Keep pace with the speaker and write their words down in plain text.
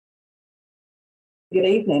Good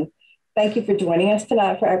evening. Thank you for joining us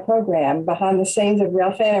tonight for our program, Behind the Scenes of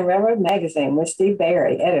Railfan and Railroad Magazine with Steve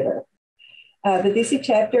Barry, editor. The DC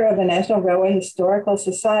chapter of the National Railway Historical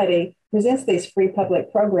Society presents these free public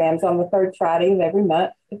programs on the third Friday of every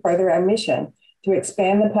month to further our mission to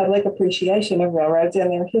expand the public appreciation of railroads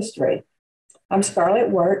and their history. I'm Scarlett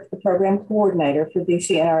Wirt, the program coordinator for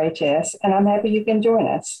DCNRHS, and I'm happy you can join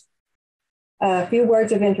us. A few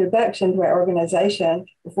words of introduction to our organization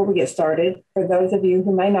before we get started, for those of you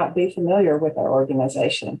who may not be familiar with our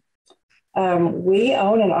organization. We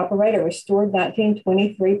own and operate a restored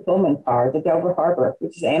 1923 Pullman car, the Dover Harbor,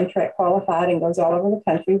 which is Amtrak qualified and goes all over the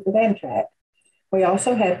country with Amtrak. We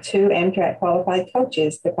also have two Amtrak qualified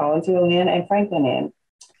coaches, the Collinsville Inn and Franklin Inn.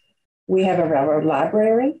 We have a railroad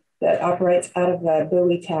library that operates out of the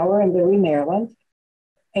Bowie Tower in Bowie, Maryland.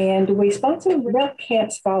 And we sponsor rail camp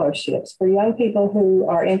scholarships for young people who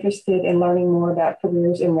are interested in learning more about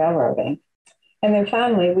careers in railroading. And then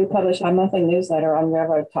finally, we publish a monthly newsletter on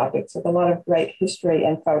railroad topics with a lot of great history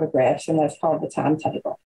and photographs, and that's called The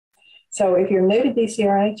Timetable. So if you're new to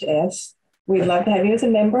DCRHS, we'd love to have you as a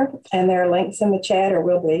member, and there are links in the chat, or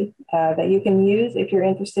will be, that you can use if you're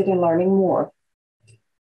interested in learning more.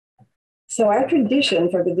 So our tradition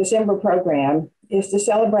for the December program is to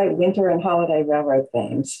celebrate winter and holiday railroad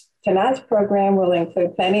themes. Tonight's program will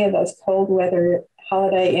include plenty of those cold weather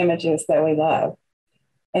holiday images that we love.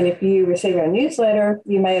 And if you receive our newsletter,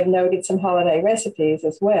 you may have noted some holiday recipes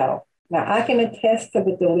as well. Now, I can attest to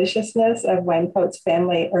the deliciousness of Wayne Coates'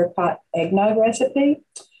 family ERCOT eggnog recipe,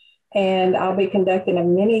 and I'll be conducting a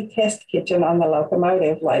mini test kitchen on the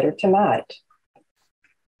locomotive later tonight.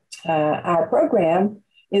 Our program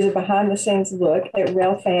is a behind-the-scenes look at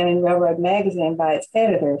Railfan and Railroad Magazine by its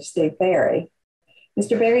editor, Steve Barry.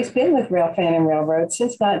 Mr. Barry's been with Railfan and Railroad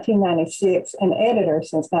since 1996 and editor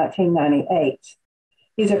since 1998.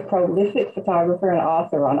 He's a prolific photographer and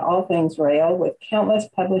author on all things rail, with countless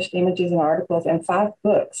published images and articles and 5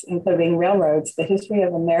 books, including Railroads, The History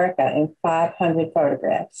of America, and 500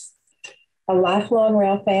 photographs. A lifelong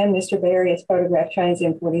rail fan, Mr. Barry has photographed trains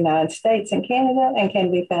in 49 states and Canada and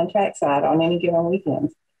can be found trackside on any given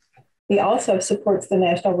weekend. He also supports the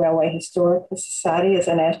National Railway Historical Society as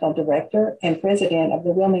a national director and president of the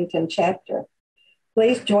Wilmington chapter.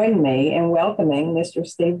 Please join me in welcoming Mr.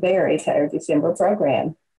 Steve Barry to our December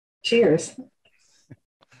program. Cheers.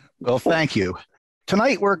 Well, thank you.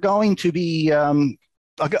 Tonight we're going to be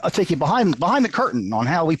I'll take you behind the curtain on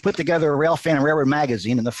how we put together Railfan and Railroad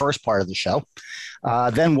Magazine in the first part of the show.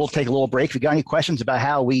 Then we'll take a little break. If you got any questions about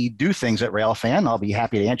how we do things at Railfan, I'll be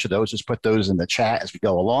happy to answer those. Just put those in the chat as we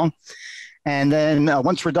go along. And then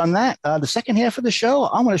once we're done that, the second half of the show,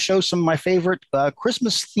 I'm going to show some of my favorite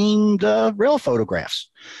Christmas-themed rail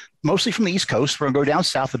photographs, mostly from the East Coast. We're going to go down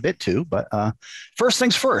south a bit too. But first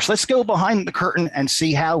things first, let's go behind the curtain and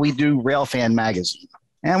see how we do Railfan Magazine.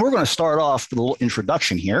 And we're going to start off with a little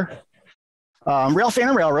introduction here. Railfan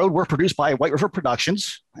and Railroad, we're produced by White River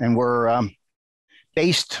Productions, and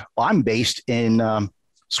I'm based in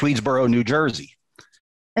Swedesboro, New Jersey.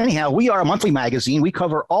 Anyhow, we are a monthly magazine. We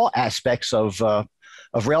cover all aspects of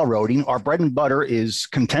railroading. Our bread and butter is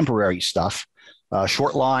contemporary stuff,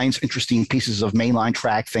 short lines, interesting pieces of mainline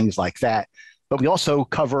track, things like that. But we also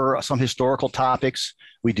cover some historical topics.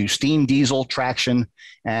 We do steam, diesel, traction,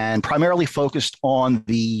 and primarily focused on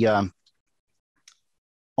the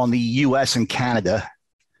U.S. and Canada.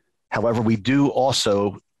 However, we do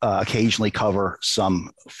also occasionally cover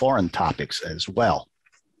some foreign topics as well.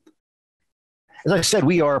 As I said,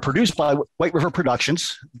 we are produced by White River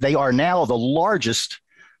Productions. They are now the largest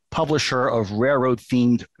publisher of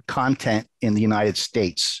railroad-themed content in the United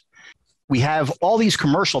States. We have all these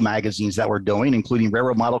commercial magazines that we're doing, including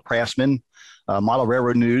Railroad Model Craftsman, Model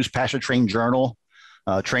Railroad News, Passenger Train Journal,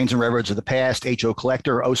 Trains and Railroads of the Past, HO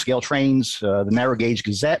Collector, O-Scale Trains, the Narrow Gauge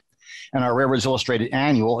Gazette, and our Railroads Illustrated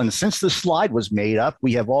Annual. And since this slide was made up,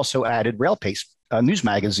 we have also added Rail Pace news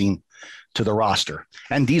magazine to the roster,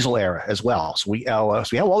 and Diesel Era as well. So we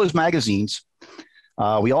have all those magazines.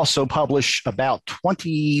 We also publish about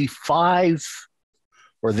 25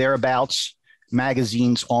 or thereabouts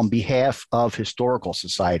magazines on behalf of historical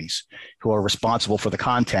societies who are responsible for the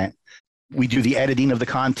content. We do the editing of the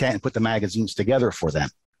content and put the magazines together for them.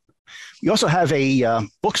 We also have a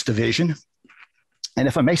books division. And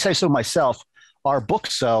if I may say so myself, our book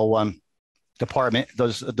sell department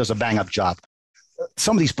does a bang-up job.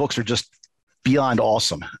 Some of these books are just beyond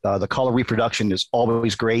awesome. The color reproduction is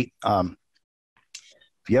always great.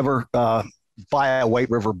 If you ever buy a White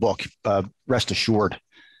River book, rest assured,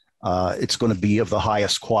 it's going to be of the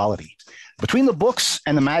highest quality. Between the books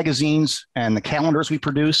and the magazines and the calendars we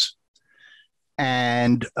produce,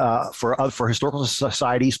 and for historical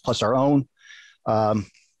societies plus our own.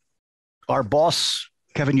 Our boss,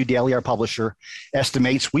 Kevin U. Daly, our publisher,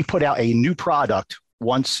 estimates we put out a new product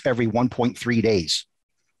once every 1.3 days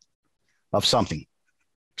of something.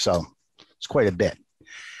 So it's quite a bit.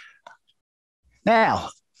 Now,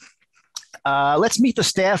 let's meet the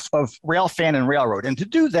staff of Railfan and Railroad. And to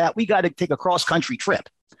do that, we got to take a cross-country trip.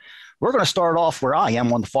 We're going to start off where I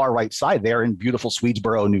am on the far right side there in beautiful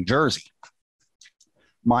Swedesboro, New Jersey.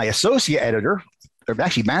 My associate editor, or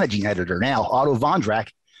actually managing editor now, Otto Vondrak,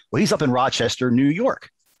 well, he's up in Rochester, New York.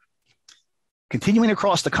 Continuing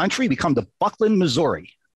across the country, we come to Buckland,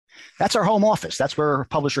 Missouri. That's our home office. That's where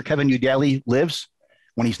publisher Kevin U. Daly lives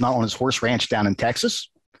when he's not on his horse ranch down in Texas.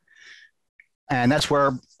 And that's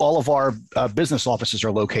where all of our business offices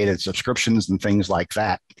are located, subscriptions and things like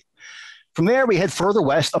that. From there, we head further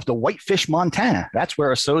west up to Whitefish, Montana. That's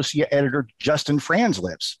where associate editor Justin Franz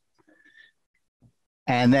lives.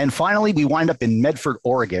 And then finally, we wind up in Medford,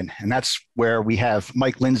 Oregon, and that's where we have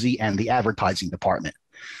Mike Lindsay and the advertising department.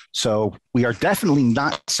 So we are definitely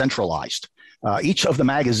not centralized. Each of the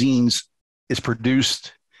magazines is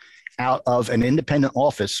produced out of an independent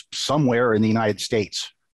office somewhere in the United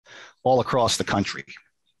States, all across the country.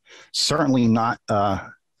 Certainly not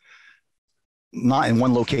in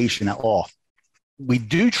one location at all. We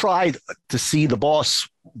do try to see the boss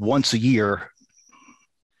once a year.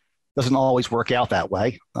 Doesn't always work out that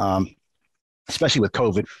way, especially with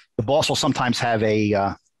COVID. The boss will sometimes have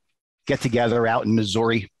a get together out in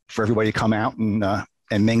Missouri for everybody to come out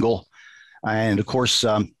and mingle. And of course,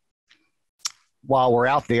 while we're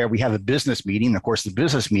out there, we have a business meeting. Of course, the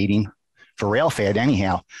business meeting for Railfan,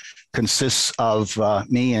 anyhow, consists of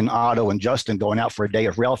me and Otto and Justin going out for a day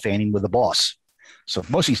of railfanning with the boss. So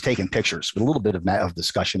mostly he's taking pictures with a little bit of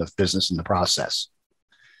discussion of business in the process.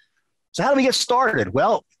 So how do we get started?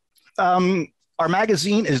 Well, our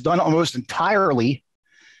magazine is done almost entirely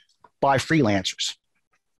by freelancers.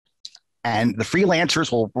 And the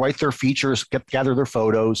freelancers will write their features, gather their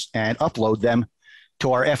photos, and upload them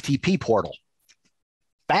to our FTP portal.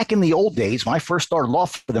 Back in the old days, when I first started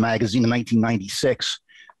off with the magazine in 1996,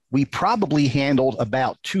 we probably handled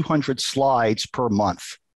about 200 slides per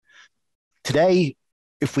month. Today,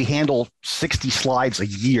 if we handle 60 slides a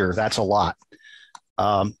year, that's a lot.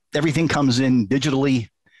 Everything comes in digitally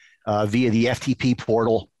via the FTP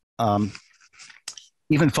portal.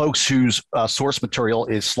 Even folks whose source material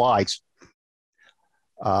is slides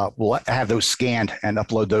will have those scanned and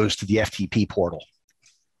upload those to the FTP portal.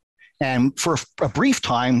 And for a brief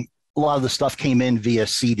time, a lot of the stuff came in via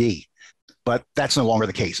CD, but that's no longer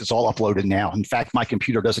the case. It's all uploaded now. In fact, my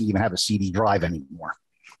computer doesn't even have a CD drive anymore.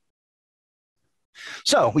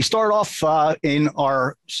 So we start off in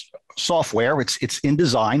our software. It's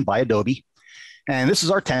InDesign by Adobe. And this is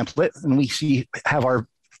our template. And we have our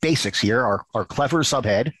basics here, our clever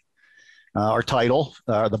subhead, our title,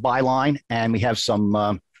 the byline, and we have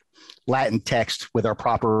some Latin text with our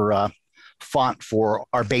proper font for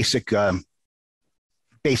our basic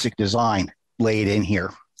design laid in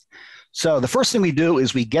here. So the first thing we do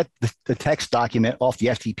is we get the text document off the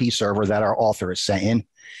FTP server that our author has sent in,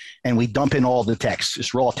 and we dump in all the text,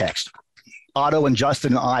 just raw text. Otto and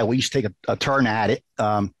Justin and I, we each take a turn at it,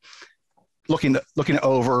 looking it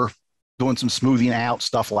over, doing some smoothing out,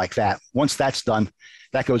 stuff like that. Once that's done,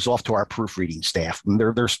 that goes off to our proofreading staff. And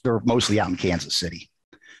they're mostly out in Kansas City.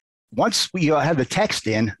 Once we have the text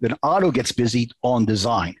in, then Otto gets busy on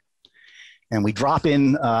design. And we drop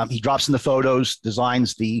in, he drops in the photos,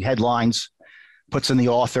 designs the headlines, puts in the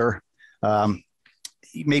author.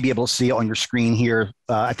 You may be able to see it on your screen here.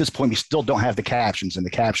 At this point, we still don't have the captions, and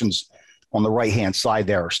the captions on the right-hand side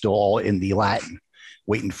there are still all in the Latin,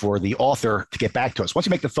 waiting for the author to get back to us. Once you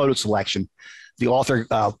make the photo selection, the author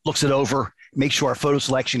looks it over, makes sure our photo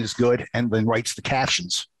selection is good, and then writes the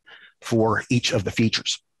captions for each of the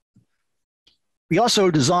features. We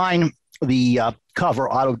also design the cover.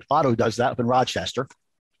 Otto does that up in Rochester.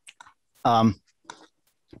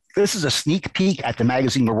 This is a sneak peek at the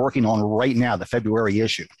magazine we're working on right now, the February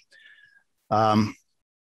issue.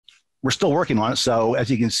 We're still working on it. So as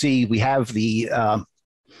you can see, we have the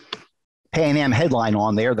Pan Am headline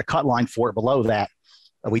on there, the cut line for it below that.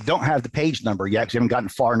 We don't have the page number yet because we haven't gotten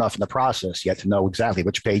far enough in the process yet to know exactly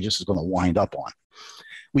which page this is going to wind up on.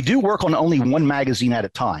 We do work on only one magazine at a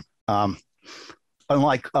time.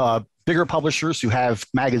 Unlike bigger publishers who have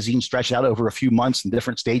magazines stretched out over a few months in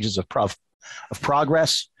different stages of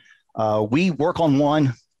progress, we work on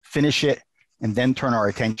one, finish it, and then turn our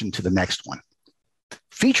attention to the next one.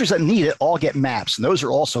 Features that need it all get maps, and those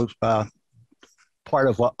are also part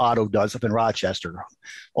of what Otto does up in Rochester.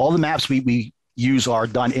 All the maps we use are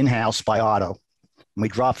done in-house by Otto. we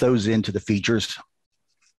drop those into the features.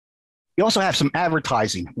 We also have some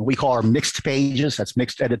advertising, what we call our mixed pages. That's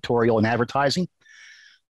mixed editorial and advertising.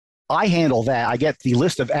 I handle that. I get the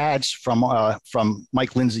list of ads from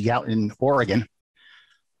Mike Lindsay out in Oregon.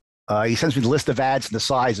 He sends me the list of ads and the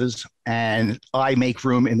sizes, and I make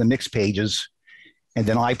room in the mixed pages, and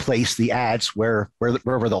then I place the ads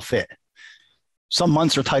wherever they'll fit. Some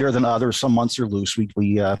months are tighter than others. Some months are loose.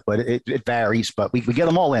 But it varies. But we get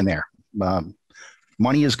them all in there.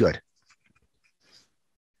 Money is good.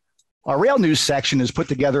 Our rail news section is put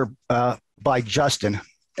together by Justin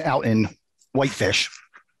out in Whitefish.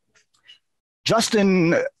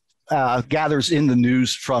 Justin gathers in the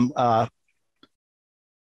news from a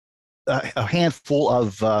handful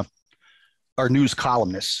of our news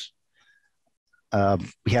columnists.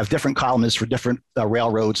 We have different columnists for different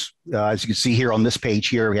railroads. As you can see here on this page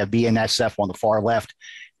here, we have BNSF on the far left.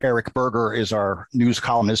 Eric Berger is our news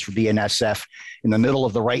columnist for BNSF. In the middle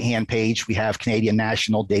of the right-hand page, we have Canadian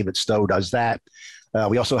National. David Stowe does that.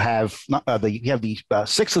 We also have the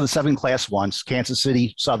 6 of the 7 class ones. Kansas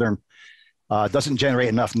City Southern doesn't generate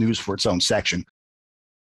enough news for its own section,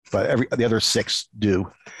 but the other 6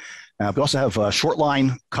 do. We also have a short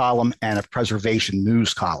line column and a preservation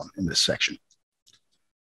news column in this section.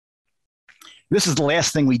 This is the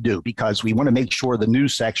last thing we do because we want to make sure the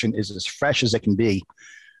news section is as fresh as it can be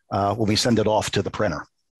when we send it off to the printer.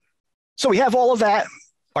 So we have all of that.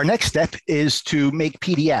 Our next step is to make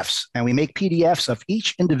PDFs, and we make PDFs of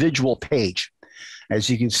each individual page. As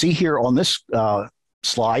you can see here on this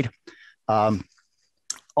slide,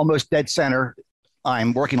 almost dead center,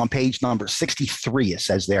 I'm working on page number 63, it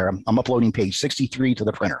says there. I'm uploading page 63 to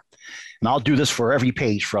the printer. And I'll do this for every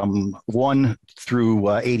page from 1 through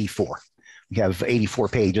 84. We have 84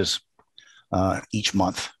 pages each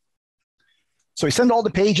month. So we send all the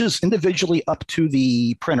pages individually up to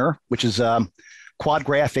the printer, which is Quad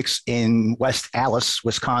Graphics in West Allis,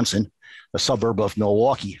 Wisconsin, a suburb of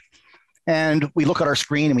Milwaukee. And we look at our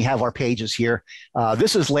screen and we have our pages here.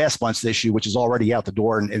 This is last month's issue, which is already out the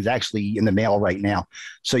door and is actually in the mail right now.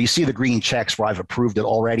 So you see the green checks where I've approved it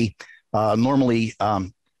already. Normally,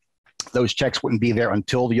 those checks wouldn't be there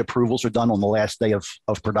until the approvals are done on the last day of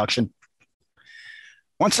production.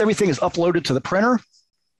 Once everything is uploaded to the printer,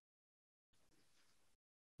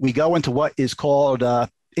 we go into what is called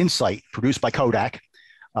Insight, produced by Kodak.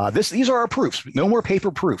 These are our proofs. No more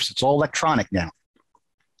paper proofs. It's all electronic now.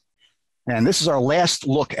 And this is our last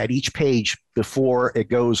look at each page before it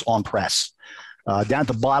goes on press. Down at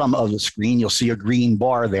the bottom of the screen, you'll see a green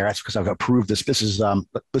bar there. That's because I've approved this. This is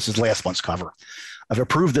last month's cover. I've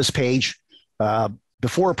approved this page.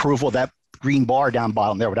 Before approval, that green bar down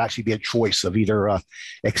bottom there would actually be a choice of either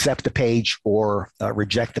accept the page or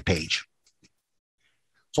reject the page.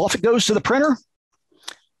 So off it goes to the printer.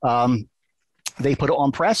 They put it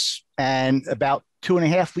on press, and about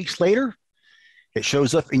 2.5 weeks later, it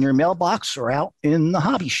shows up in your mailbox or out in the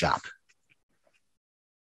hobby shop.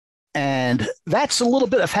 And that's a little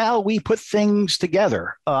bit of how we put things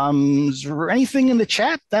together. Is there anything in the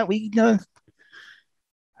chat that we,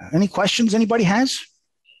 any questions anybody has?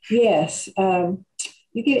 Yes,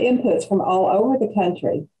 you get inputs from all over the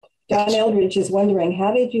country. John Eldridge is wondering,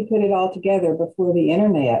 how did you put it all together before the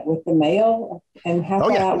internet with the mail, and how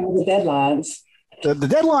far out were the deadlines? The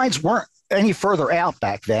deadlines weren't any further out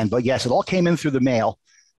back then, but yes, it all came in through the mail.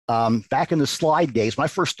 Back in the slide days, when I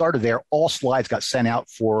first started there, all slides got sent out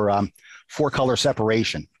for 4-color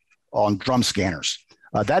separation on drum scanners.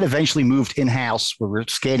 That eventually moved in-house, where we're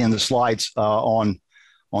scanning the slides on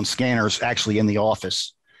scanners actually in the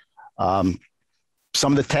office.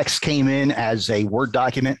 Some of the text came in as a Word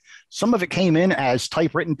document. Some of it came in as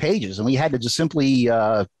typewritten pages, and we had to just simply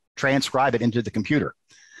transcribe it into the computer.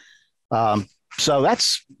 So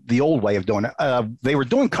that's the old way of doing it. They were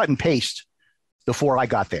doing cut and paste before I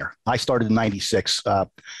got there. I started in '96. I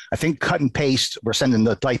think cut and paste, we're sending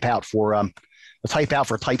the type out for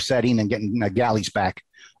typesetting and getting galleys back.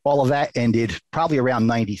 All of that ended probably around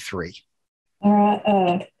 '93. All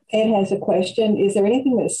right. Ed has a question. Is there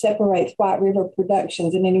anything that separates White River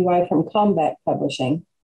Productions in any way from Combat Publishing?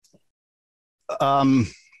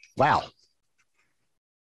 Wow.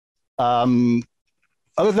 Other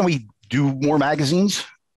than we do more magazines,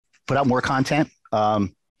 put out more content,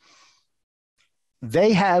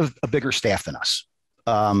 they have a bigger staff than us.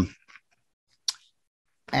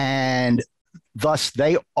 And thus,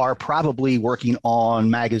 they are probably working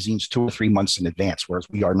on magazines 2 or 3 months in advance, whereas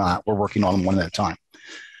we are not. We're working on them one at a time.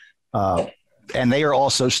 And they are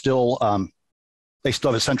also still, they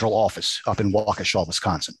still have a central office up in Waukesha,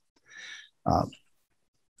 Wisconsin,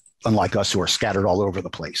 unlike us who are scattered all over the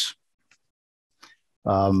place.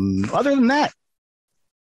 Other than that,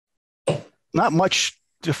 not much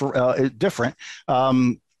different.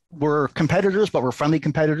 We're competitors, but we're friendly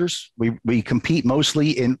competitors. We compete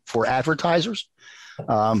mostly for advertisers,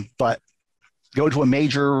 but go to a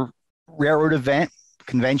major railroad event,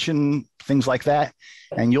 convention, things like that,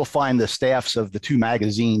 and you'll find the staffs of the two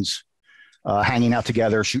magazines hanging out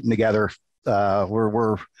together, shooting together.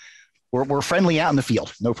 We're friendly out in the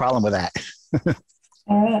field. No problem with that.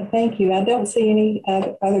 All right, thank you. I don't see any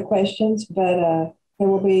other questions, but there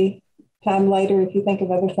will be time later if you think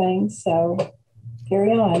of other things. So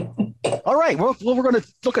carry on. All right. Well, we're going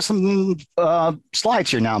to look at some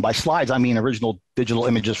slides here now. By slides, I mean original digital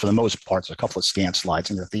images for the most part. So a couple of scanned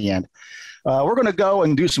slides in at the end. We're going to go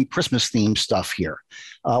and do some Christmas themed stuff here.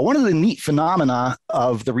 One of the neat phenomena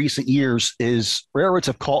of the recent years is railroads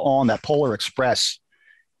have caught on that Polar Express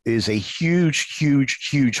is a huge, huge,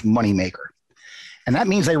 huge moneymaker. And that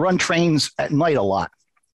means they run trains at night a lot.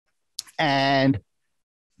 And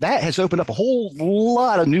that has opened up a whole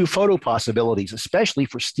lot of new photo possibilities, especially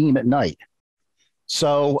for steam at night.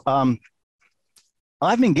 So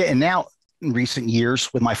I've been getting out in recent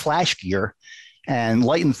years with my flash gear and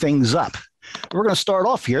lighting things up. We're going to start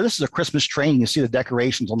off here. This is a Christmas train. You can see the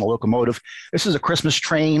decorations on the locomotive. This is a Christmas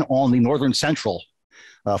train on the Northern Central,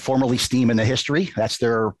 formerly Steam in the History. That's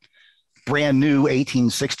their brand new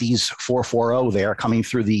 1860s 440 there, coming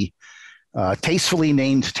through the tastefully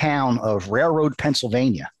named town of Railroad,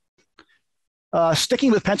 Pennsylvania.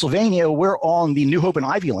 Sticking with Pennsylvania, we're on the New Hope and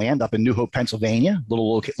Ivy Land up in New Hope, Pennsylvania,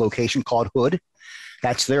 little location called Hood.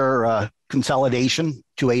 That's their consolidation,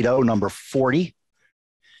 280, number 40.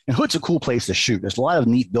 And Hood's a cool place to shoot. There's a lot of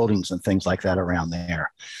neat buildings and things like that around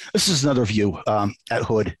there. This is another view at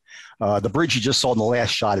Hood. The bridge you just saw in the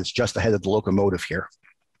last shot is just ahead of the locomotive here.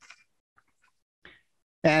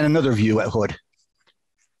 And another view at Hood.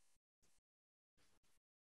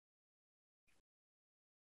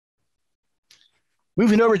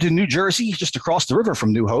 Moving over to New Jersey, just across the river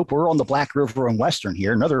from New Hope, we're on the Black River and Western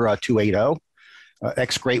here, another 280,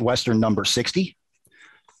 ex-Great Western number 60.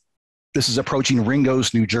 This is approaching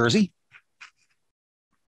Ringo's, New Jersey.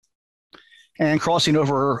 And crossing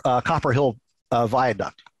over Copper Hill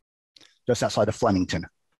Viaduct, just outside of Flemington.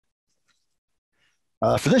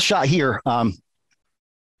 For this shot here, I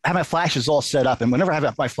have my flashes all set up, and whenever I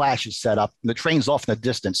have my flashes set up, and the train's off in the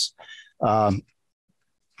distance,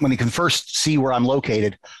 when they can first see where I'm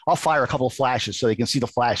located, I'll fire a couple of flashes so they can see the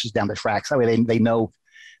flashes down the tracks. That way they know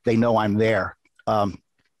I'm there.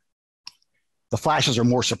 The flashes are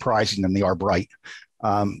more surprising than they are bright.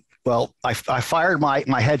 Well, I fired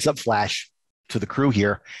my heads up flash to the crew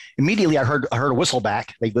here. Immediately, I heard a whistle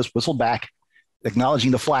back. They just whistled back, acknowledging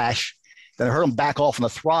the flash. Then I heard them back off on the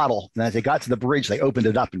throttle. And as they got to the bridge, they opened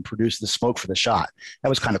it up and produced the smoke for the shot. That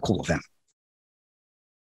was kind of cool of them.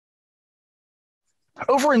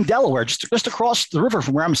 Over in Delaware, just across the river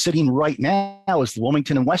from where I'm sitting right now, is the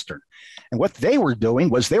Wilmington and Western. And what they were doing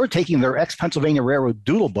was they were taking their ex-Pennsylvania Railroad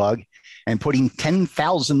Doodlebug and putting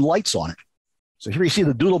 10,000 lights on it. So here you see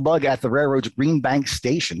the Doodlebug at the railroad's Green Bank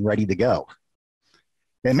station, ready to go.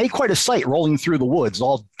 It made quite a sight rolling through the woods,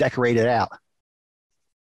 all decorated out.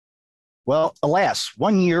 Well, alas,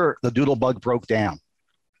 one year the Doodlebug broke down.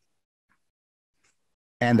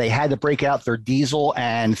 And they had to break out their diesel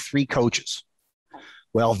and 3 coaches.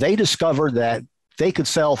 Well, they discovered that they could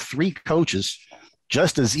sell 3 coaches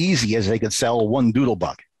just as easy as they could sell 1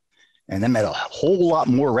 Doodlebug. And they made a whole lot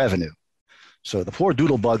more revenue. So the poor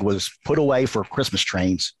Doodlebug was put away for Christmas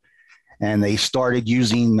trains. And they started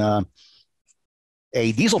using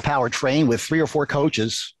a diesel-powered train with 3 or 4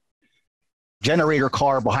 coaches, generator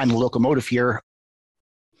car behind the locomotive here,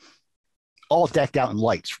 all decked out in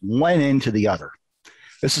lights, one end to the other.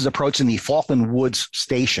 This is approaching the Falkland Woods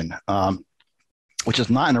Station, which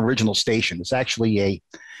is not an original station. It's actually a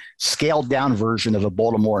scaled down version of a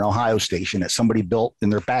Baltimore and Ohio station that somebody built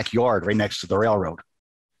in their backyard right next to the railroad.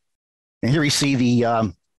 And here we see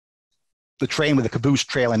the train with the caboose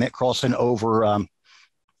trailing it crossing over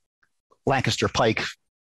Lancaster Pike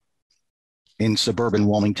in suburban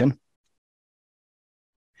Wilmington.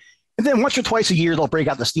 And then once or twice a year, they'll break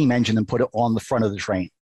out the steam engine and put it on the front of the train.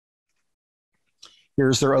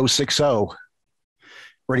 Here's their 060,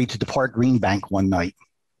 ready to depart Green Bank one night.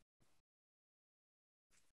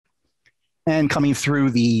 And coming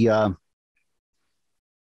through the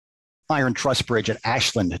Iron Truss Bridge at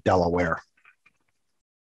Ashland, Delaware.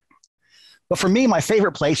 But for me, my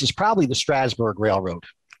favorite place is probably the Strasburg Railroad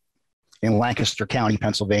in Lancaster County,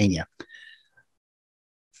 Pennsylvania.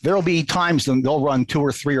 There'll be times when they'll run 2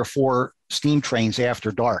 or 3 or 4 steam trains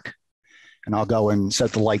after dark, and I'll go and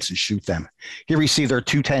set the lights and shoot them. Here we see their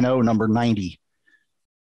 210 number 90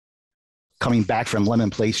 coming back from Lemon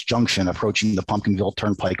Place Junction, approaching the Pumpkinville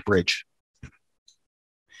Turnpike Bridge.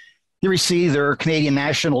 Here we see their Canadian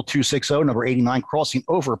National 260, number 89, crossing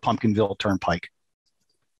over Pumpkinville Turnpike.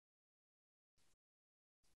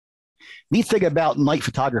 Neat thing about night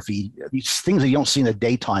photography, these things that you don't see in the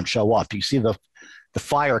daytime show up. You see the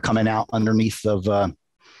fire coming out underneath of the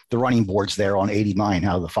running boards there on 89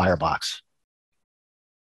 out of the firebox.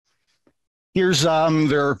 Here's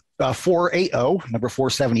their 480, number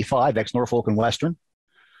 475, ex-Norfolk and Western,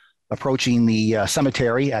 approaching the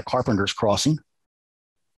cemetery at Carpenter's Crossing.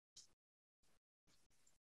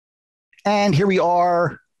 And here we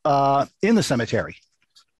are in the cemetery.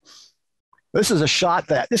 This is a shot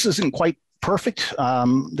that, this isn't quite perfect.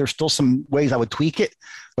 There's still some ways I would tweak it,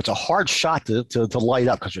 but it's a hard shot to light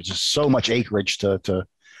up because there's just so much acreage to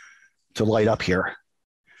light up here.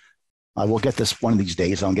 I will get this one of these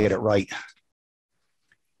days. I'll get it right.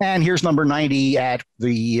 And here's number 90 at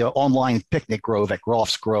the online picnic grove at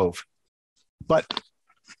Groff's Grove. But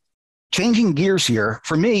changing gears here,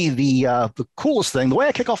 for me, the coolest thing, the way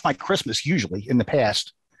I kick off my Christmas usually in the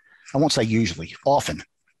past, I won't say usually, often,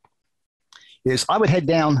 is I would head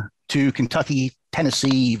down to Kentucky,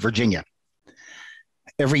 Tennessee, Virginia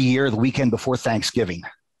every year, the weekend before Thanksgiving.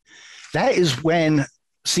 That is when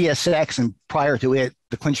CSX, and prior to it,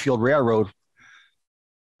 the Clinchfield Railroad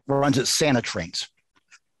runs its Santa trains.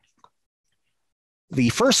 The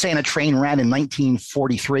first Santa train ran in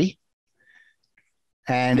 1943,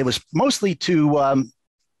 and it was mostly to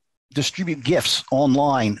distribute gifts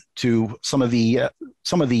online to some of the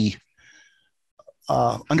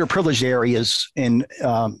underprivileged areas in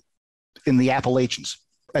the Appalachians.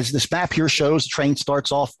 As this map here shows, the train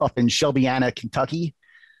starts off up in Shelbyana, Kentucky,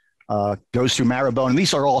 goes through Marrowbone, and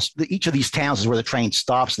these are all, each of these towns is where the train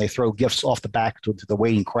stops, and they throw gifts off the back to the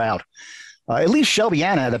waiting crowd. It leaves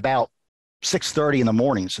Shelbyana at about 6:30 in the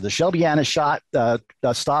morning. So the Shelbyana stop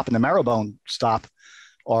and the Marrowbone stop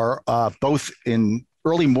are both in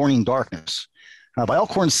early morning darkness. By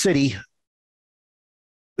Elkhorn City,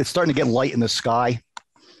 it's starting to get light in the sky.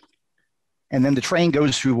 And then the train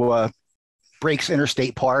goes through, breaks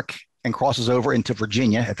Interstate Park and crosses over into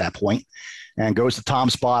Virginia at that point and goes to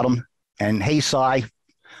Tom's Bottom and Hayside.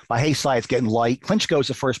 By Hayside, it's getting light. Clinchco is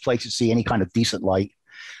the first place to see any kind of decent light.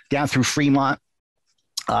 Down through Fremont,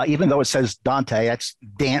 even though it says Dante, that's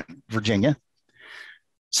Dant, Virginia.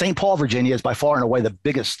 St. Paul, Virginia is by far and away the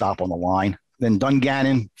biggest stop on the line. Then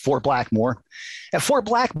Dungannon, Fort Blackmore. At Fort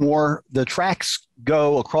Blackmore, the tracks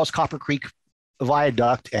go across Copper Creek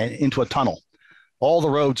Viaduct and into a tunnel. All the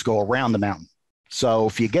roads go around the mountain. So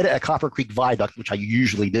if you get it at Copper Creek Viaduct, which I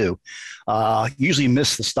usually do, usually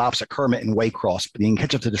miss the stops at Kermit and Waycross, but you can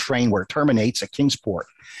catch up to the train where it terminates at Kingsport.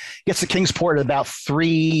 Gets to Kingsport at about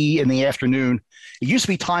 3 in the afternoon. It used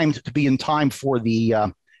to be timed to be in time for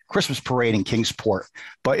the Christmas parade in Kingsport,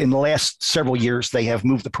 but in the last several years, they have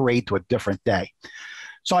moved the parade to a different day.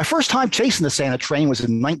 So my first time chasing the Santa train was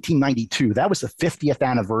in 1992. That was the 50th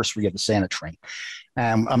anniversary of the Santa train.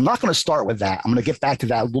 I'm not going to start with that. I'm going to get back to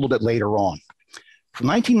that a little bit later on. From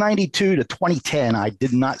 1992 to 2010, I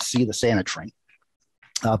did not see the Santa train.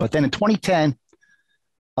 But then in 2010,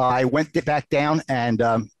 I went back down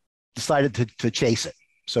and decided to chase it.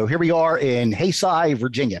 So here we are in Hayside,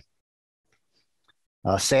 Virginia.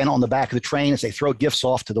 Santa on the back of the train as they throw gifts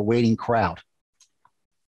off to the waiting crowd.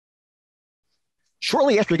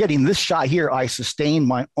 Shortly after getting this shot here, I sustained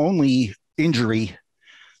my only injury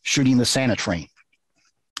shooting the Santa train.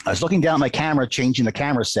 I was looking down at my camera, changing the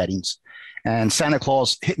camera settings, and Santa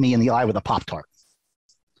Claus hit me in the eye with a Pop-Tart.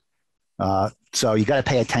 So you got to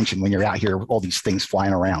pay attention when you're out here with all these things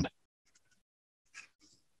flying around.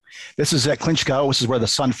 This is at Clinchco. This is where the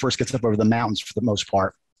sun first gets up over the mountains for the most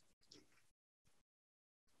part.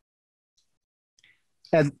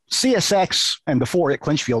 And CSX and before at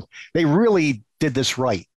Clinchfield, they really did this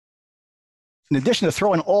right. In addition to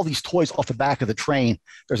throwing all these toys off the back of the train,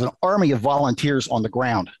 there's an army of volunteers on the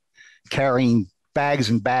ground carrying bags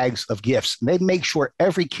and bags of gifts. And they make sure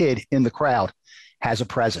every kid in the crowd has a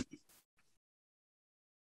present.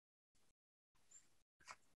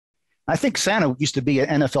 I think Santa used to be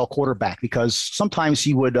an NFL quarterback because sometimes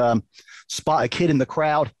he would spot a kid in the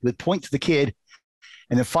crowd, would point to the kid,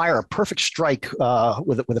 and then fire a perfect strike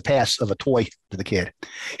with a pass of a toy to the kid.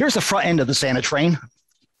 Here's the front end of the Santa train.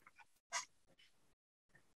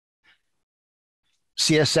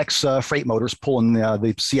 CSX freight motors pulling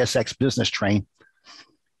the CSX business train.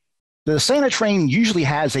 The Santa train usually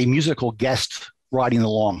has a musical guest riding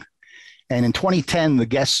along. And in 2010, the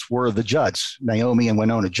guests were the Judds, Naomi and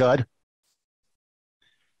Winona Judd.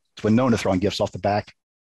 It's Winona throwing gifts off the back.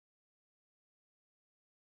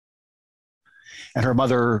 And her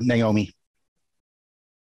mother, Naomi.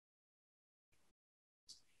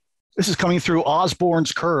 This is coming through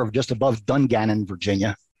Osborne's Curve, just above Dungannon,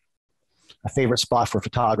 Virginia. A favorite spot for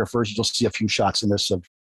photographers. You'll see a few shots in this of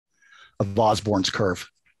Osborne's Curve.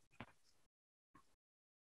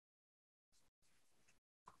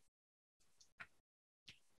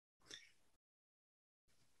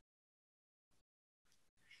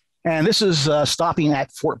 And this is stopping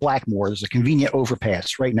at Fort Blackmore. There's a convenient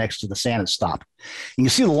overpass right next to the Santa stop. And you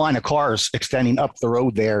see the line of cars extending up the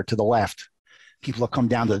road there to the left. People have come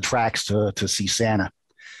down to the tracks to see Santa.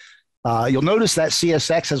 You'll notice that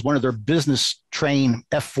CSX has one of their business train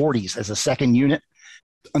F40s as a second unit.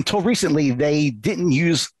 Until recently, they didn't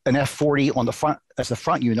use an F40 on the front as the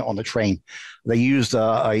front unit on the train. They used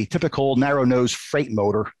a typical narrow nose freight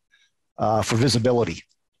motor for visibility,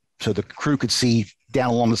 so the crew could see down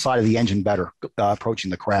along the side of the engine better, approaching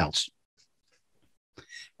the crowds.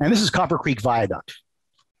 And this is Copper Creek Viaduct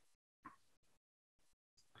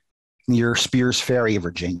near Spears Ferry,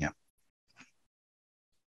 Virginia.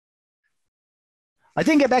 I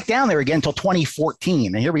didn't get back down there again until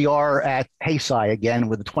 2014. And here we are at Hayside again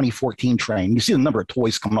with the 2014 train. You see the number of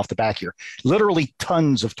toys coming off the back here. Literally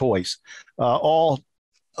tons of toys, all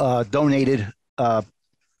donated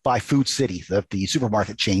by Food City, the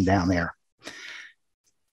supermarket chain down there.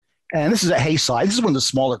 And this is at Hayside. This is one of the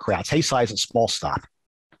smaller crowds. Hayside is a small stop.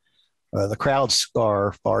 The crowds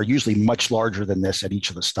are usually much larger than this at each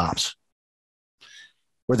of the stops.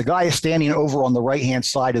 Where the guy is standing over on the right-hand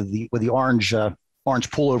side of with the orange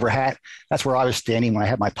pullover hat, that's where I was standing when I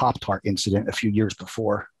had my Pop-Tart incident a few years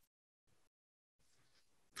before.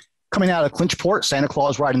 Coming out of Clinchport, Santa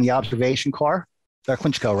Claus riding the observation car,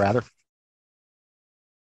 Clinchco rather.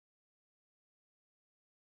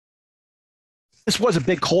 This was a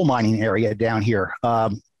big coal mining area down here.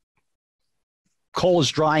 Coal is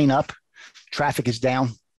drying up, traffic is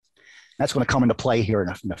down. That's going to come into play here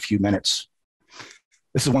in a few minutes.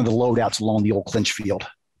 This is one of the loadouts along the old Clinch Field.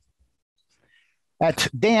 At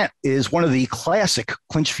Dant is one of the classic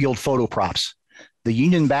Clinchfield photo props, the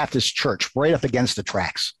Union Baptist Church, right up against the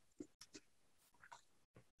tracks.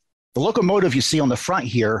 The locomotive you see on the front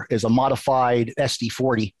here is a modified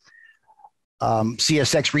SD40.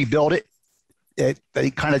 CSX rebuilt it.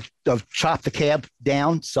 They kind of chopped the cab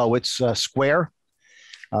down so it's square.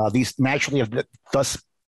 These naturally have thus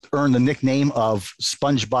earned the nickname of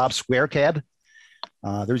SpongeBob Square Cab.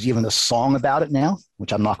 There's even a song about it now,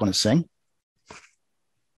 which I'm not going to sing.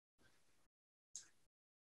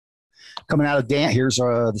 Coming out of Dant, here's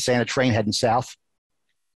the Santa train heading south.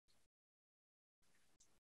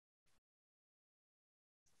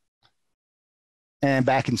 And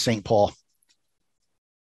back in St. Paul.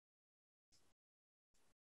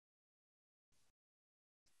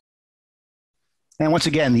 And once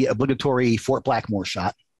again, the obligatory Fort Blackmore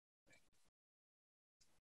shot.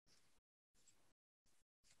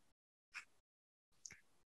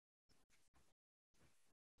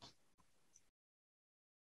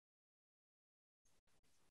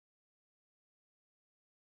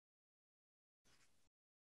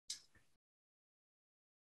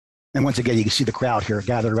 And once again, you can see the crowd here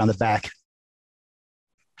gathered around the back.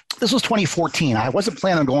 This was 2014. I wasn't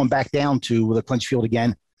planning on going back down to the Clinchfield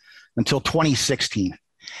again until 2016.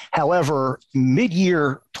 However,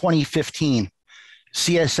 mid-year 2015,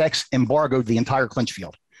 CSX embargoed the entire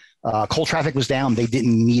Clinchfield. Coal traffic was down. They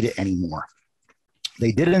didn't need it anymore.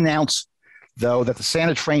 They did announce, though, that the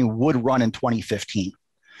Santa train would run in 2015.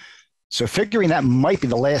 So figuring that might be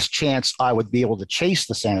the last chance I would be able to chase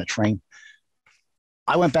the Santa train,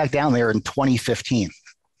 I went back down there in 2015.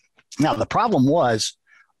 Now, the problem was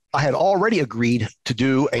I had already agreed to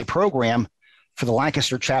do a program for the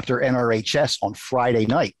Lancaster chapter NRHS on Friday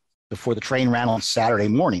night before the train ran on Saturday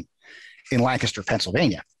morning in Lancaster,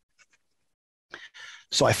 Pennsylvania.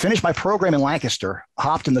 So I finished my program in Lancaster,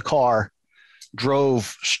 hopped in the car,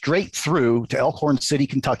 drove straight through to Elkhorn City,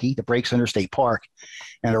 Kentucky, to Breaks Interstate Park,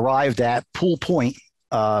 and arrived at Pool Point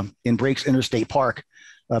in Breaks Interstate Park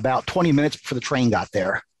about 20 minutes before the train got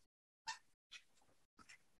there.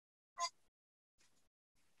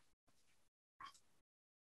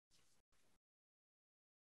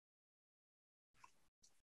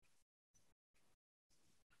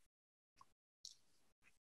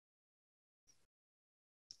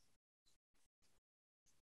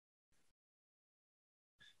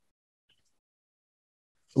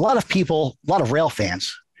 A lot of people, a lot of rail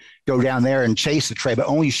fans go down there and chase the train, but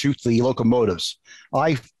only shoot the locomotives.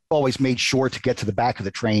 I always made sure to get to the back of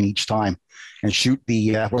the train each time and shoot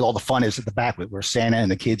the where all the fun is at the back, where Santa and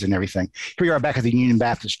the kids and everything. Here we are back at the Union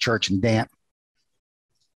Baptist Church in Dant.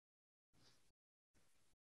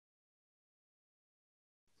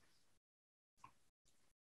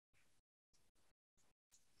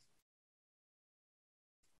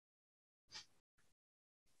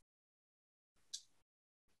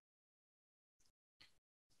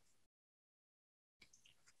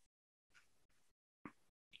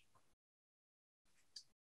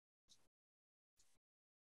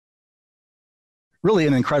 Really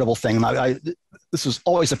an incredible thing. This was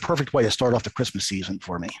always a perfect way to start off the Christmas season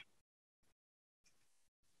for me.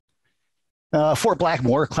 Fort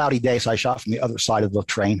Blackmore, cloudy day, so I shot from the other side of the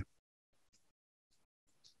train.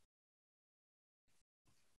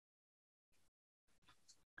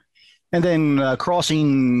 And then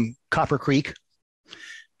crossing Copper Creek,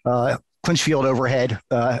 Clinchfield overhead,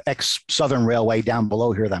 ex-Southern Railway down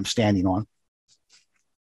below here that I'm standing on.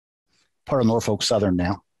 Part of Norfolk Southern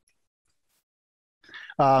now.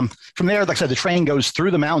 From there, like I said, the train goes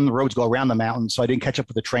through the mountain, the roads go around the mountain, so I didn't catch up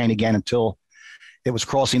with the train again until it was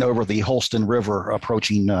crossing over the Holston River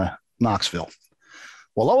approaching Knoxville.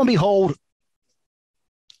 Well, lo and behold,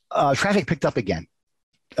 traffic picked up again,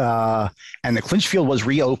 and the Clinchfield was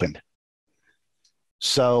reopened.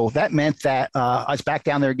 So that meant that I was back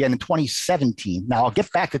down there again in 2017. Now I'll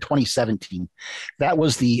get back to 2017. That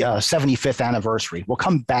was the 75th anniversary. We'll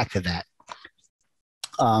come back to that.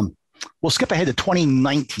 We'll skip ahead to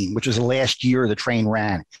 2019, which was the last year the train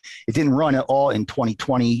ran. It didn't run at all in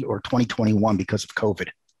 2020 or 2021 because of COVID.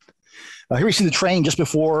 Here we see the train just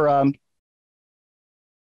before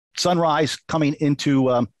sunrise coming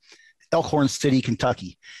into Elkhorn City,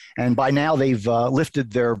 Kentucky. And by now they've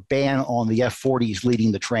lifted their ban on the F-40s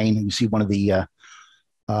leading the train. And you see one of the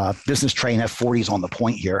business train F-40s on the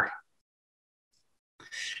point here.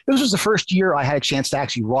 This was the first year I had a chance to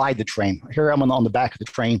actually ride the train. Here I'm on the back of the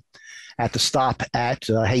train at the stop at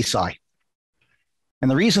Hayside.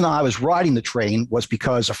 And the reason I was riding the train was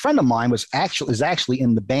because a friend of mine is actually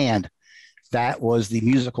in the band that was the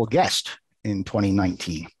musical guest in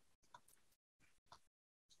 2019.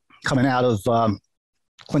 Coming out of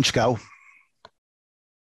Clinchco.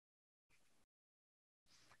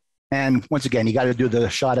 And once again, you got to do the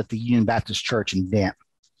shot at the Union Baptist Church in Dant.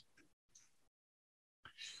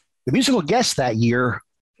 The musical guest that year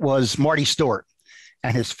was Marty Stewart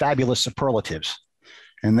and his fabulous superlatives.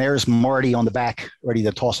 And there's Marty on the back, ready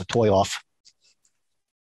to toss a toy off.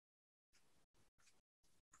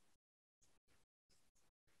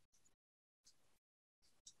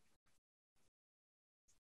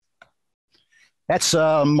 That's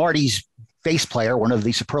Marty's bass player, one of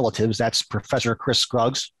the superlatives. That's Professor Chris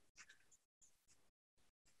Scruggs.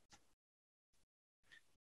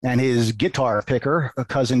 And his guitar picker,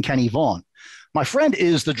 cousin Kenny Vaughn. My friend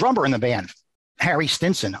is the drummer in the band, Harry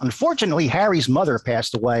Stinson. Unfortunately, Harry's mother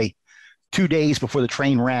passed away 2 days before the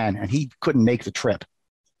train ran, and he couldn't make the trip.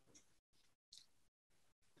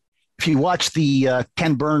 If you watch the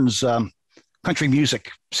Ken Burns country music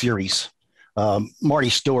series, Marty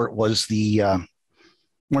Stewart was the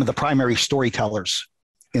one of the primary storytellers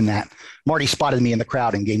in that. Marty spotted me in the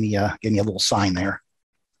crowd and gave me a little sign there.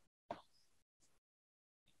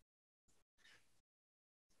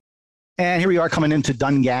 And here we are coming into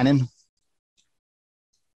Dungannon.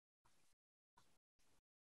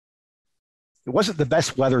 It wasn't the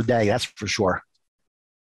best weather day, that's for sure.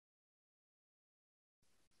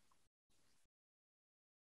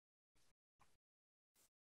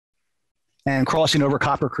 And crossing over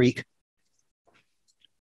Copper Creek.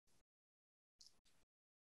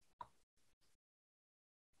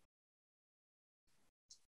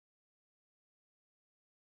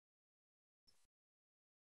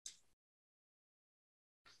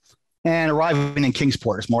 And arriving in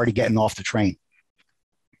Kingsport as Marty getting off the train.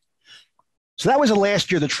 So that was the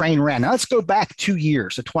last year the train ran. Now let's go back 2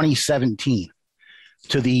 years to 2017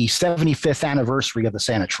 to the 75th anniversary of the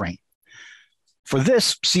Santa train. For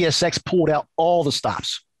this, CSX pulled out all the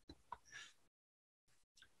stops.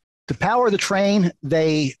 To power the train,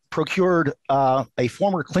 they procured a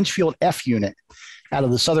former Clinchfield F unit out of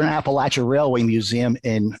the Southern Appalachia Railway Museum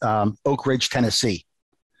in Oak Ridge, Tennessee,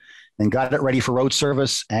 and got it ready for road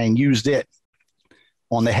service and used it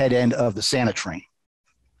on the head end of the Santa train.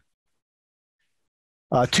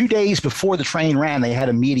 2 days before the train ran, they had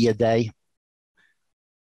a media day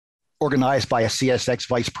organized by a CSX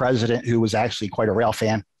vice president who was actually quite a rail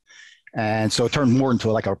fan. And so it turned more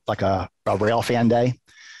into like a rail fan day.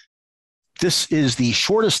 This is the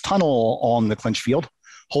shortest tunnel on the Clinchfield,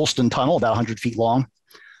 Holston Tunnel, about 100 feet long,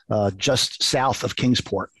 just south of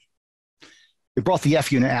Kingsport. We brought the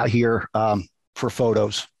F unit out here for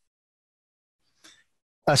photos.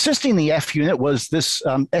 Assisting the F unit was this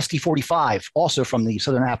SD-45, also from the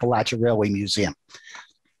Southern Appalachia Railway Museum.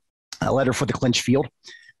 A letter for the Clinchfield.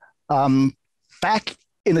 Back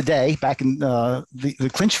in the day,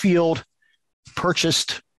 the Clinchfield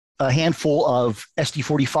purchased a handful of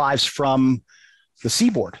SD-45s from the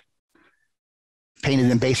Seaboard,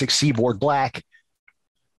 painted in basic Seaboard black.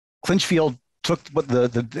 Clinchfield took what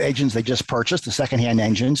the engines they just purchased, the secondhand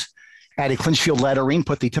engines, added Clinchfield lettering,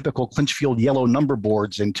 put the typical Clinchfield yellow number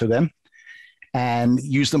boards into them, and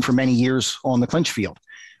used them for many years on the Clinchfield.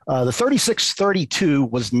 The 3632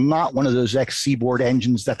 was not one of those ex-Seaboard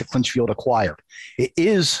engines that the Clinchfield acquired. It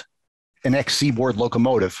is an ex-Seaboard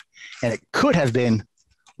locomotive, and it could have been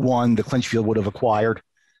one the Clinchfield would have acquired,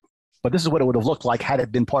 but this is what it would have looked like had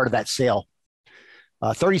it been part of that sale.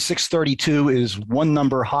 3632 is one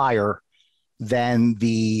number higher than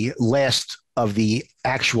the last of the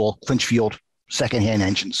actual Clinchfield secondhand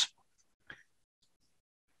engines.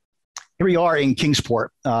 Here we are in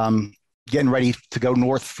Kingsport, getting ready to go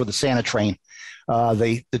north for the Santa train.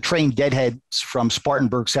 The train deadheads from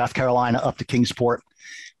Spartanburg, South Carolina, up to Kingsport,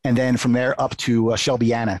 and then from there up to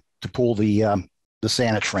Shelbyana to pull the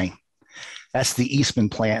Santa train. That's the Eastman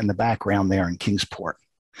plant in the background there in Kingsport.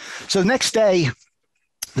 So the next day,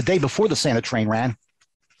 the day before the Santa train ran,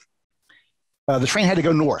 the train had to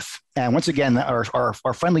go north. And once again, our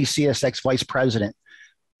friendly CSX vice president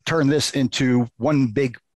turned this into one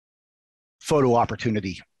big photo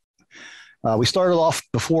opportunity. We started off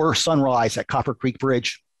before sunrise at Copper Creek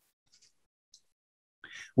Bridge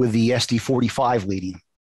with the SD45 leading.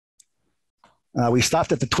 We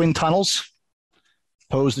stopped at the Twin Tunnels,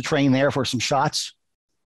 posed the train there for some shots.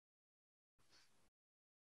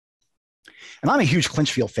 And I'm a huge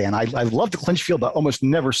Clinchfield fan. I love the Clinchfield, but almost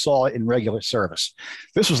never saw it in regular service.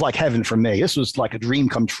 This was like heaven for me. This was like a dream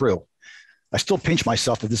come true. I still pinch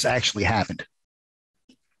myself that this actually happened.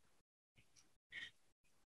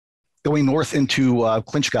 Going north into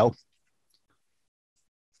Clinchco.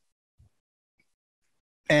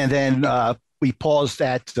 And then we paused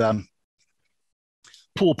at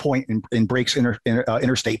Pool Point in Breaks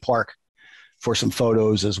Interstate Park for some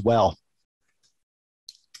photos as well.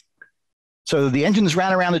 So the engines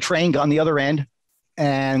ran around the train, got on the other end,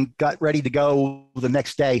 and got ready to go the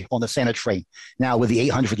next day on the Santa train, now with the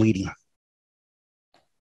 800 leading.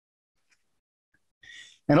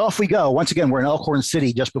 And off we go. Once again, we're in Elkhorn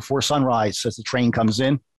City just before sunrise as the train comes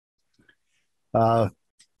in. The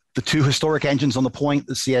two historic engines on the point,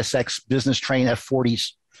 the CSX business train F40s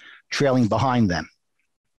trailing behind them.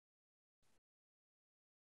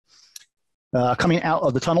 Coming out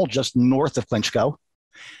of the tunnel just north of Clinchco.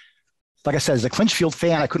 Like I said, as a Clinchfield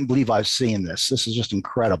fan, I couldn't believe I was seeing this. This is just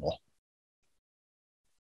incredible.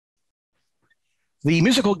 The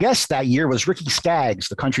musical guest that year was Ricky Skaggs,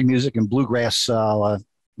 the country music and bluegrass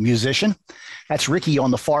musician. That's Ricky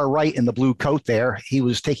on the far right in the blue coat there. He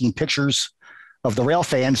was taking pictures of the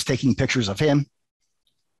Railfans, taking pictures of him.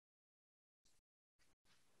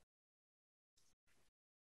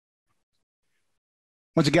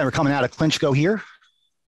 Once again, we're coming out of Clinchco here.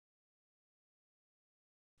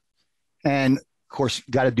 And of course,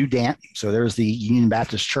 you got to do Dant. So there's the Union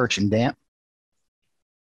Baptist Church in Dant.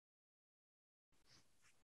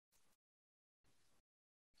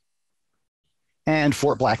 And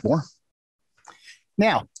Fort Blackmore.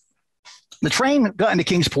 Now, the train got into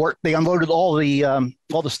Kingsport. They unloaded all the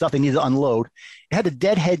stuff they needed to unload. It had to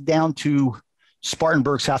deadhead down to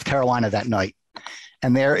Spartanburg, South Carolina that night.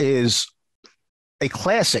 And there is a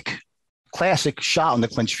classic shot on the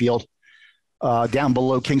Clinchfield down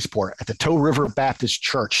below Kingsport at the Toe River Baptist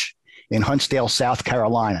Church in Huntsdale, South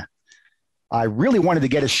Carolina. I really wanted to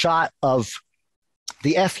get a shot of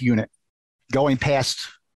the F unit going past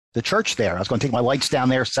the church there. I was going to take my lights down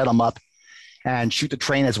there, set them up, and shoot the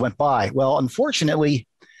train as it went by. Well, unfortunately,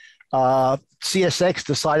 CSX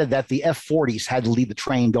decided that the F40s had to lead the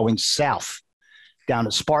train going south down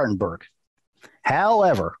to Spartanburg.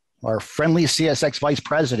 However, our friendly CSX vice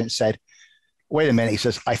president said, wait a minute, he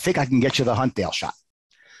says, I think I can get you the Huntdale shot.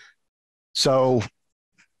 So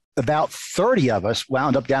about 30 of us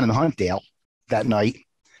wound up down in Huntdale that night.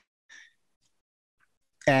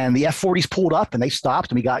 And the F40s pulled up and they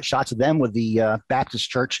stopped, and we got shots of them with the Baptist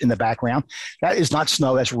church in the background. That is not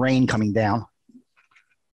snow, that's rain coming down.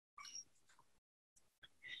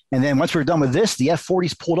 And then once we were done with this, the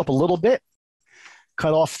F40s pulled up a little bit,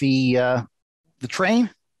 cut off the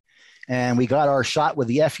train, and we got our shot with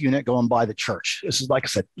the F unit going by the church. This is, like I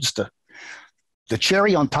said, just the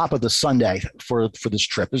cherry on top of the sundae for this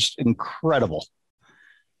trip. It's incredible.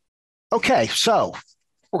 Okay, so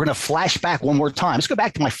we're going to flash back one more time. Let's go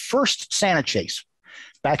back to my first Santa chase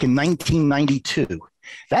back in 1992.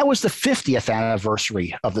 That was the 50th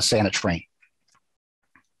anniversary of the Santa train.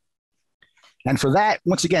 And for that,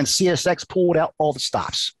 once again, CSX pulled out all the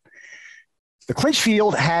stops. The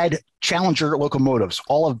Clinchfield had Challenger locomotives.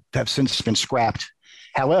 All have since been scrapped.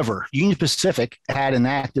 However, Union Pacific had an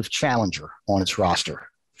active Challenger on its roster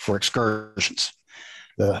for excursions,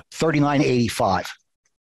 the 3985.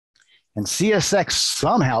 And CSX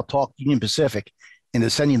somehow talked Union Pacific into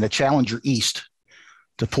sending the Challenger east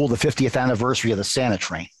to pull the 50th anniversary of the Santa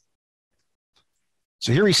train.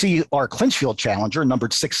 So here we see our Clinchfield Challenger,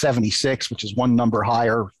 numbered 676, which is one number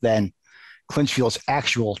higher than Clinchfield's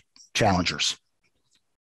actual Challengers.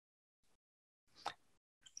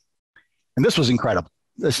 And this was incredible.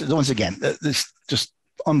 This is, once again, this just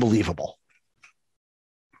unbelievable.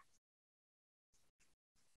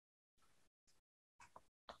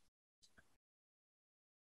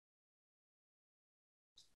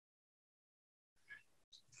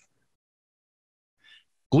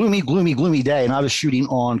 Gloomy, gloomy, gloomy day. And I was shooting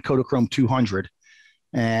on Kodachrome 200.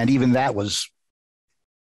 And even that was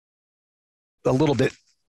a little bit,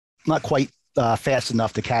 not quite fast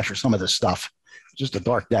enough to capture some of this stuff. Just a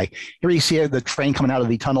dark day. Here you see the train coming out of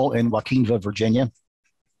the tunnel in Joaquinville, Virginia.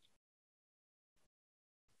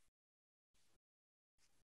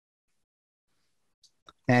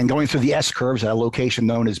 And going through the S curves at a location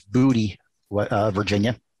known as Booty,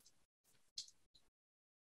 Virginia.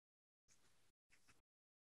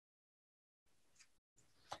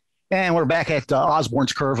 And we're back at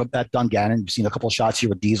Osborne's curve at Dungannon. You've seen a couple of shots here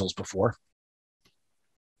with diesels before.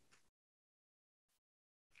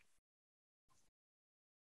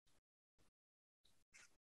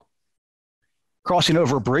 Crossing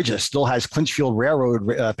over a bridge that still has Clinchfield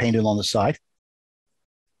Railroad painted on the side.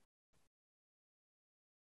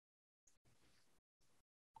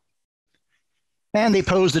 And they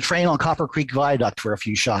posed the train on Copper Creek Viaduct for a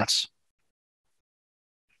few shots.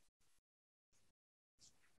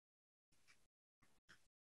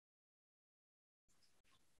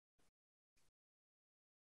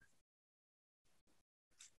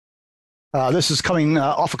 This is coming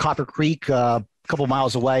off of Copper Creek, a couple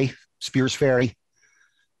miles away, Spears Ferry.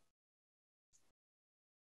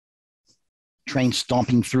 Train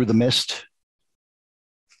stomping through the mist.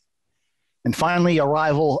 And finally,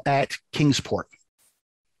 arrival at Kingsport.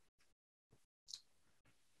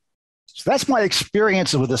 So that's my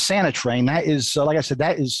experience with the Santa train. That is, like I said,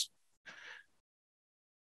 that is,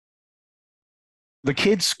 the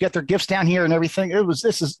kids get their gifts down here and everything.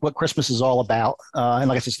 This is what Christmas is all about. And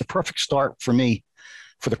like I said, it's the perfect start for me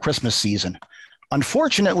for the Christmas season.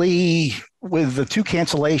 Unfortunately, with the two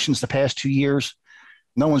cancellations the past 2 years,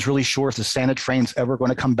 no one's really sure if the Santa train's ever going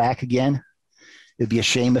to come back again. It'd be a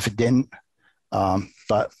shame if it didn't.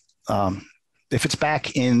 But if it's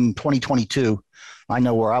back in 2022, I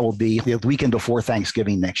know where I will be the weekend before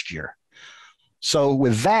Thanksgiving next year. So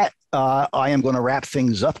with that, I am going to wrap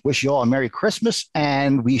things up. Wish you all a Merry Christmas,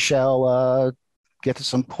 and we shall get to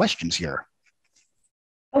some questions here.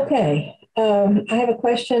 Okay. I have a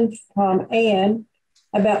question from Anne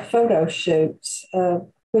about photo shoots.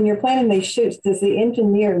 When you're planning these shoots, does the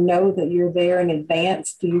engineer know that you're there in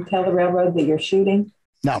advance? Do you tell the railroad that you're shooting?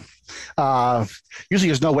 No. Usually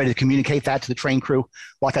there's no way to communicate that to the train crew.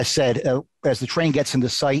 Like I said, as the train gets into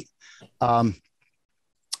sight,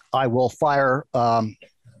 I will fire a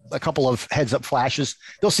couple of heads-up flashes.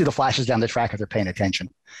 They'll see the flashes down the track if they're paying attention.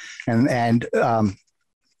 And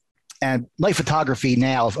night photography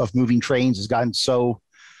now of moving trains has gotten so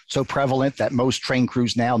prevalent that most train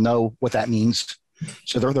crews now know what that means.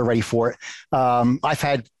 So they're ready for it. I've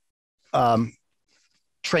had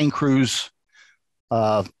train crews.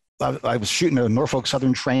 I was shooting a Norfolk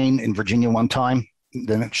Southern train in Virginia one time.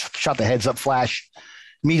 Then it shot the heads-up flash.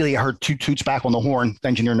 Immediately, I heard two toots back on the horn. The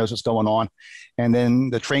engineer knows what's going on. And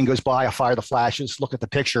then the train goes by. I fire the flashes, look at the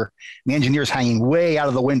picture. And the engineer's hanging way out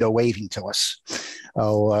of the window waving to us.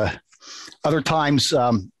 Other times,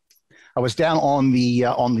 I was down on the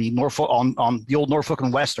Norfolk on the old Norfolk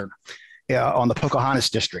and Western, on the Pocahontas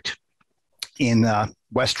district in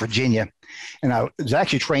West Virginia, and it was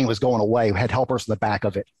actually a train was going away. We had helpers in the back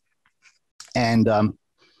of it, and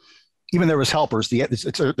even there was helpers.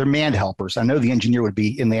 They're manned helpers. I know the engineer would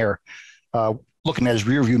be in there looking at his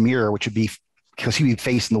rearview mirror, which would be because he'd be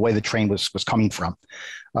facing the way the train was coming from.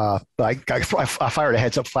 But I fired a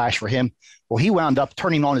heads-up flash for him. Well, he wound up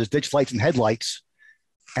turning on his ditch lights and headlights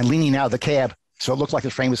and leaning out of the cab, so it looked like the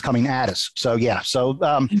train was coming at us. So yeah,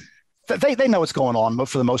 they know what's going on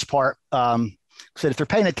for the most part. So if they're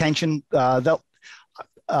paying attention, I'll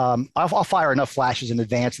fire enough flashes in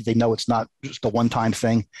advance that they know it's not just a one-time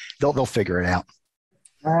thing. They'll figure it out.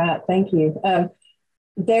 All right, thank you.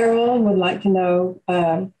 Daryl would like to know,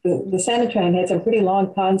 the Santa train had some pretty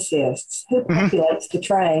long consists. Who populates the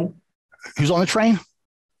train? Who's on the train?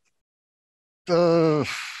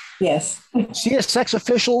 Yes. CSX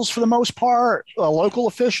officials for the most part, local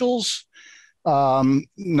officials,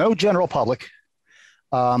 no general public.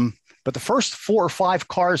 But the first 4 or 5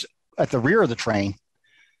 cars at the rear of the train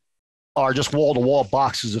are just wall-to-wall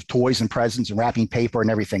boxes of toys and presents and wrapping paper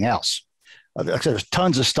and everything else. Like I said, there's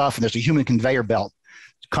tons of stuff, and there's a human conveyor belt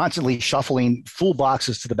constantly shuffling full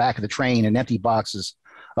boxes to the back of the train and empty boxes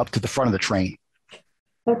up to the front of the train.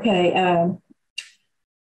 Okay.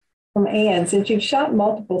 From Ann, since you've shot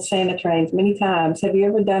multiple Santa trains many times, have you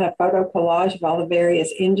ever done a photo collage of all the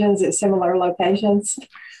various engines at similar locations?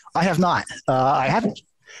 I have not. I haven't.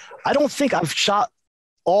 I don't think I've shot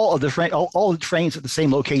all of the all the trains at the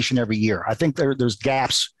same location every year. I think there's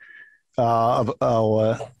gaps among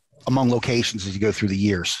locations as you go through the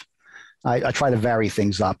years. I try to vary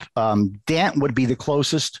things up. Dant would be the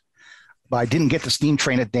closest, but I didn't get the steam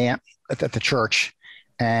train at Dant at the church,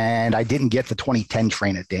 and I didn't get the 2010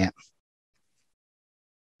 train at Dant.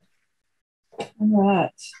 All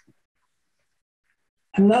right.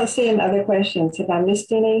 I'm not seeing other questions. Have I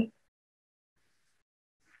missed any?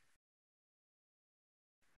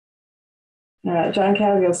 All right, John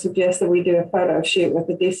Calgill suggests that we do a photo shoot with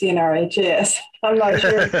the DCNRHS. I'm not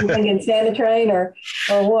sure if you're thinking Santa train or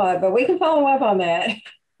what, but we can follow up on that.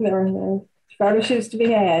 There are photo shoots to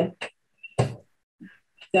be had.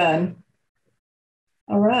 Done.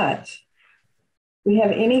 All right. We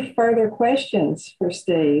have any further questions for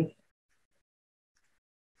Steve?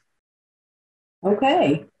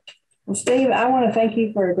 Okay. Well, Steve, I want to thank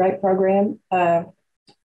you for a great program.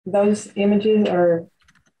 Those images are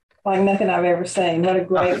like nothing I've ever seen. What a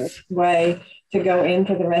great way to go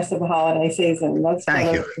into the rest of the holiday season. Those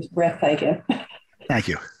photos are breathtaking. Thank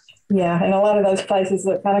you. Yeah, and a lot of those places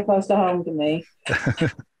look kind of close to home to me.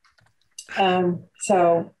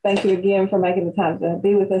 So thank you again for making the time to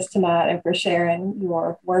be with us tonight and for sharing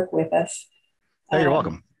your work with us. Hey, you're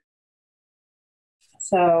welcome.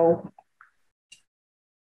 So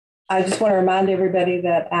I just want to remind everybody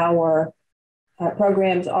that our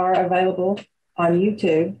programs are available on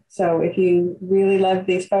YouTube. So if you really love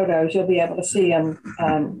these photos, you'll be able to see them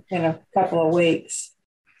in a couple of weeks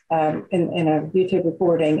in a YouTube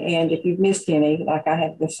recording. And if you've missed any, like I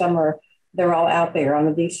had this summer, they're all out there on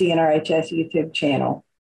the DCNRHS YouTube channel.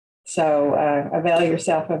 So avail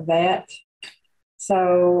yourself of that.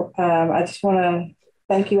 So I just want to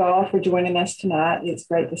thank you all for joining us tonight. It's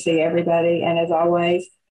great to see everybody. And as always,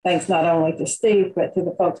 thanks not only to Steve, but to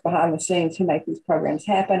the folks behind the scenes who make these programs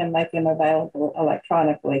happen and make them available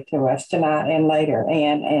electronically to us tonight and later,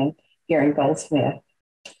 Ann and Garen Goldsmith.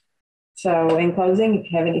 So in closing,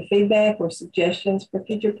 if you have any feedback or suggestions for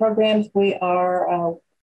future programs, we are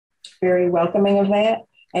very welcoming of that.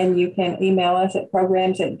 And you can email us at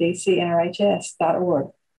programs@dcnrhs.org.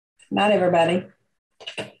 Good night, everybody.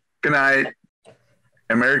 Good night.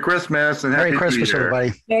 And Merry Christmas and Happy New Year. Merry Christmas,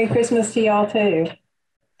 everybody. Merry Christmas to y'all, too.